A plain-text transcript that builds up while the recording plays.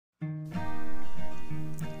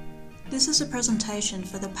This is a presentation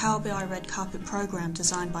for the PowerBI Red Carpet program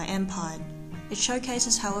designed by Empire. It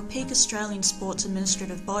showcases how a peak Australian sports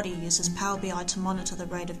administrative body uses PowerBI to monitor the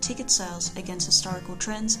rate of ticket sales against historical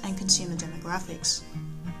trends and consumer demographics.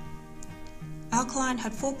 Our client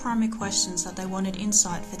had 4 primary questions that they wanted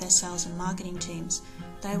insight for their sales and marketing teams.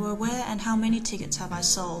 They were where and how many tickets have I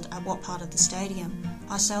sold at what part of the stadium?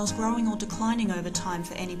 Are sales growing or declining over time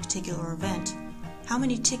for any particular event? How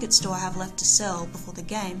many tickets do I have left to sell before the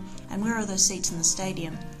game, and where are those seats in the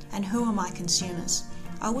stadium? And who are my consumers?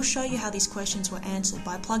 I will show you how these questions were answered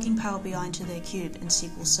by plugging PowerBI into their cube and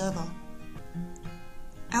SQL Server.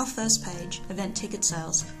 Our first page, Event Ticket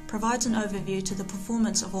Sales, provides an overview to the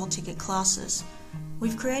performance of all ticket classes.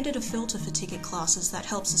 We've created a filter for ticket classes that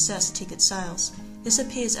helps assess ticket sales. This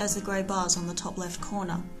appears as the grey bars on the top left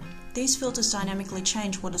corner. These filters dynamically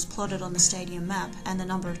change what is plotted on the stadium map and the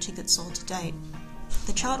number of tickets sold to date.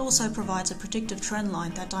 The chart also provides a predictive trend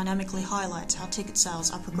line that dynamically highlights how ticket sales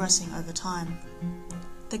are progressing over time.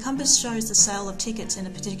 The compass shows the sale of tickets in a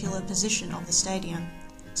particular position of the stadium.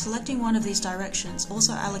 Selecting one of these directions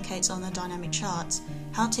also allocates on the dynamic charts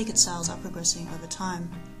how ticket sales are progressing over time.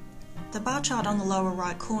 The bar chart on the lower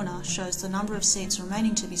right corner shows the number of seats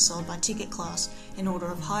remaining to be sold by ticket class in order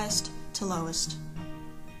of highest to lowest.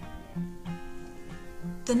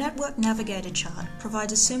 The NetworkNavigated chart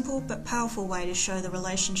provides a simple but powerful way to show the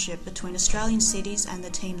relationship between Australian cities and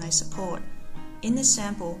the team they support. In this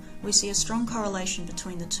sample, we see a strong correlation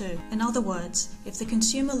between the two. In other words, if the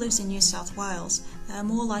consumer lives in New South Wales, they are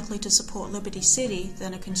more likely to support Liberty City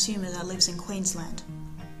than a consumer that lives in Queensland.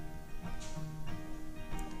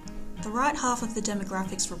 The right half of the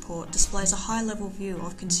demographics report displays a high-level view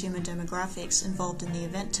of consumer demographics involved in the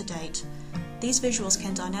event to date. These visuals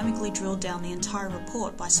can dynamically drill down the entire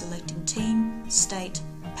report by selecting team, state,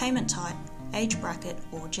 payment type, age bracket,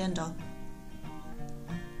 or gender.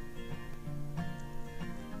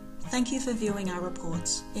 Thank you for viewing our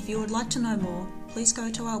reports. If you would like to know more, please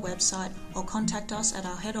go to our website or contact us at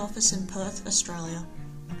our head office in Perth, Australia.